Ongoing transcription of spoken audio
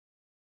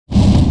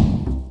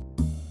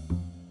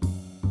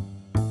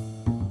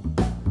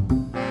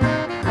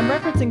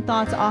bouncing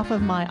thoughts off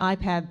of my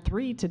iPad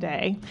 3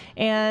 today.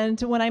 And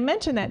when I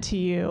mention that to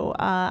you,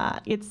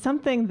 it's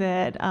something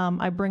that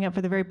I bring up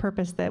for the very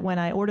purpose that when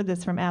I ordered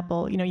this from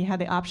Apple, you had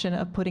the option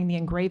of putting the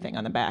engraving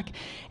on the back.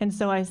 And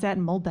so I sat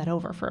and mulled that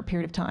over for a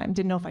period of time.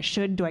 Didn't know if I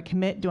should, do I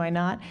commit, do I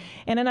not?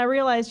 And then I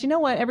realized, you know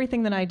what,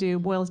 everything that I do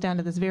boils down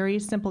to this very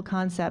simple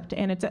concept.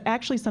 And it's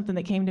actually something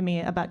that came to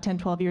me about 10,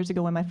 12 years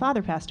ago when my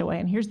father passed away.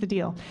 And here's the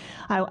deal.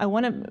 I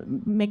want to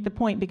make the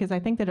point because I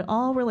think that it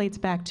all relates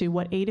back to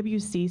what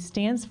AWC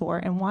stands for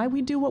and why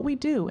we do what we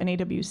do in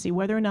AWC,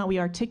 whether or not we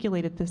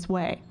articulate it this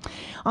way.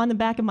 On the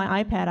back of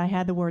my iPad, I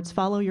had the words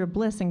 "Follow Your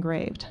Bliss"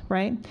 engraved,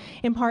 right?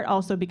 In part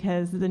also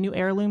because the new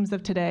heirlooms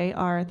of today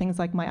are things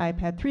like my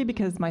iPad 3,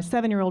 because my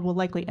 7-year-old will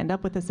likely end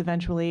up with this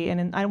eventually,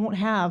 and I won't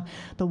have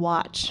the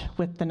watch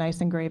with the nice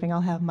engraving.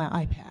 I'll have my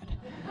iPad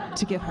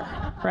to give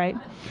her, right?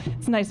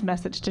 It's a nice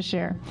message to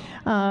share.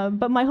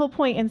 But my whole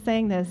point in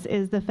saying this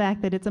is the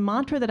fact that it's a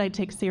mantra that I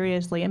take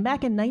seriously. And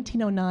back in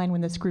 1909,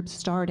 when this group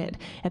started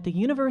at the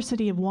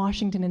University of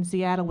Washington in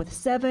Seattle with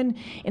 7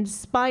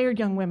 inspired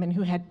young women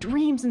who had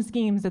dreams and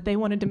schemes that they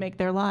wanted to make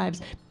their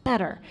lives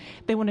better.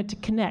 They wanted to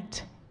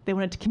connect. They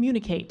wanted to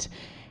communicate.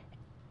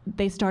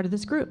 They started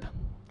this group.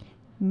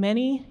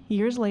 Many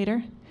years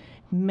later,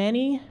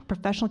 many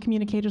professional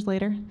communicators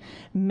later,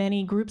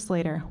 many groups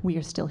later, we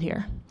are still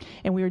here.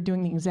 And we are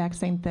doing the exact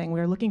same thing. We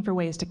are looking for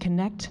ways to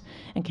connect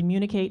and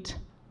communicate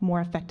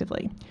more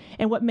effectively.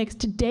 And what makes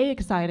today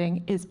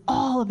exciting is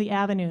all of the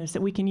avenues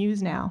that we can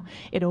use now.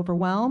 It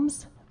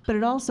overwhelms, but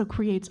it also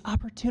creates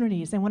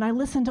opportunities. And when I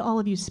listen to all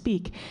of you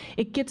speak,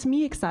 it gets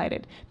me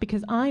excited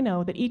because I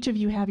know that each of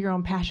you have your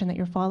own passion that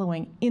you're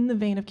following in the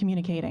vein of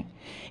communicating.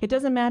 It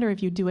doesn't matter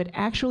if you do it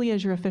actually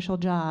as your official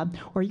job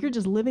or you're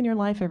just living your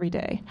life every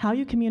day. How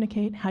you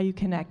communicate, how you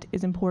connect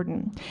is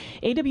important.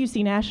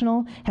 AWC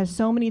National has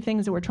so many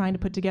things that we're trying to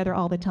put together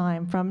all the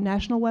time, from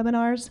national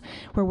webinars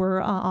where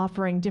we're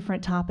offering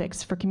different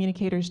topics for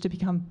communicators to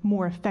become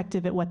more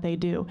effective at what they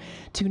do,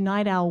 to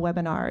Night Owl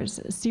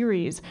webinars,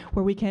 series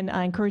where we can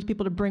encourage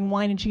people to bring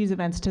wine and cheese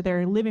events to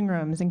their living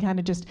rooms and kind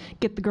of just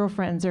get the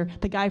girlfriends or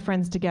the guy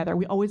friends together.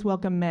 We always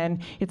welcome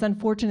men. It's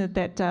unfortunate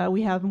that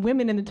we have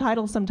women in the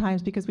title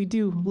sometimes because we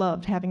do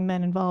love having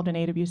men involved in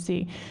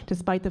AWC,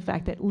 despite the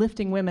fact that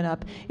lifting women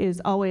up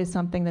is always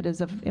something that is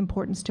of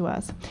importance to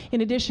us.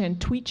 In addition,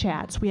 tweet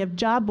chats. We have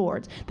job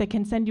boards that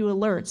can send you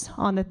alerts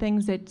on the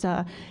things that,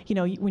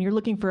 when you're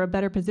looking for a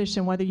better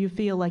position, whether you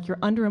feel like you're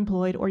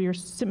underemployed or you're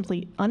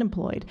simply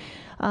unemployed.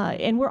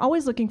 And we're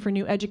always looking for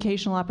new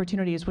educational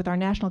opportunities with our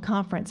national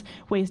conference,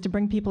 ways to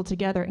bring people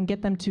together and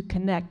get them to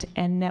connect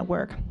and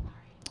network.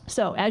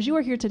 So as you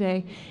are here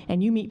today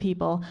and you meet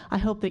people, I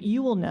hope that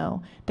you will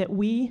know that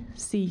we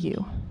see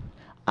you.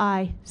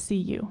 I see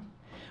you.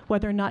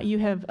 Whether or not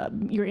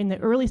you're in the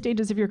early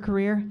stages of your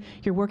career,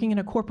 you're working in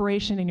a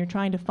corporation and you're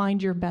trying to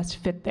find your best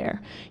fit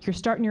there. You're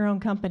starting your own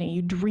company,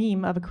 you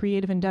dream of a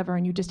creative endeavor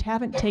and you just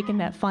haven't taken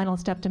that final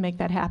step to make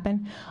that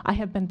happen. I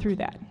have been through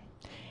that.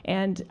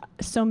 And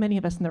so many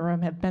of us in the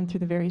room have been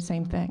through the very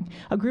same thing.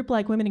 A group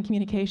like Women in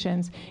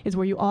Communications is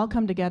where you all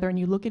come together and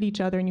you look at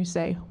each other and you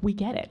say, we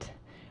get it.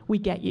 We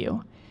get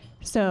you.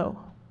 So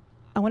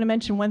I want to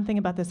mention one thing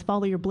about this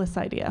follow your bliss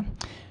idea.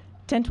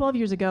 10, 12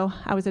 years ago,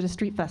 I was at a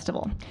street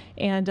festival,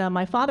 and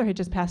my father had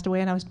just passed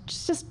away, and I was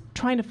just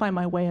trying to find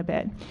my way a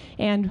bit.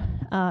 And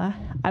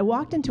I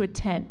walked into a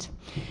tent,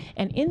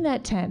 and in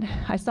that tent,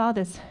 I saw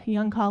this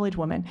young college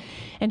woman,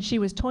 and she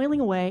was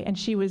toiling away, and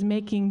she was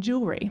making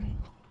jewelry.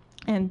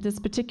 And this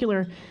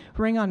particular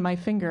ring on my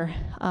finger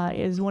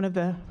is one of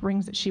the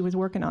rings that she was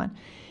working on.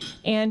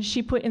 And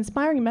she put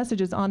inspiring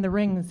messages on the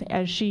rings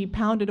as she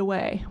pounded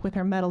away with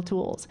her metal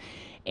tools.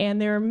 And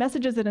there are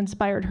messages that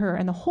inspired her.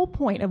 And the whole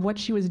point of what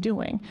she was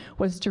doing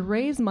was to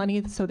raise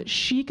money so that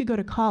she could go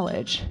to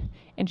college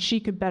and she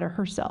could better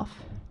herself.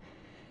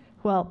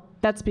 Well,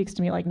 that speaks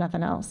to me like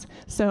nothing else.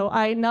 So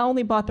I not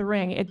only bought the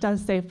ring, it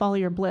does say follow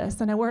your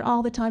bliss. And I wear it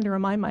all the time to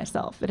remind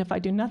myself that if I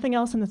do nothing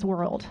else in this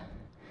world,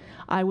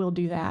 I will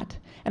do that.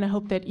 And I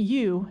hope that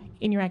you,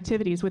 in your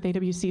activities with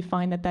AWC,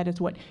 find that that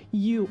is what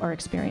you are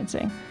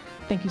experiencing.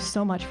 Thank you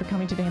so much for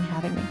coming today and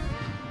having me.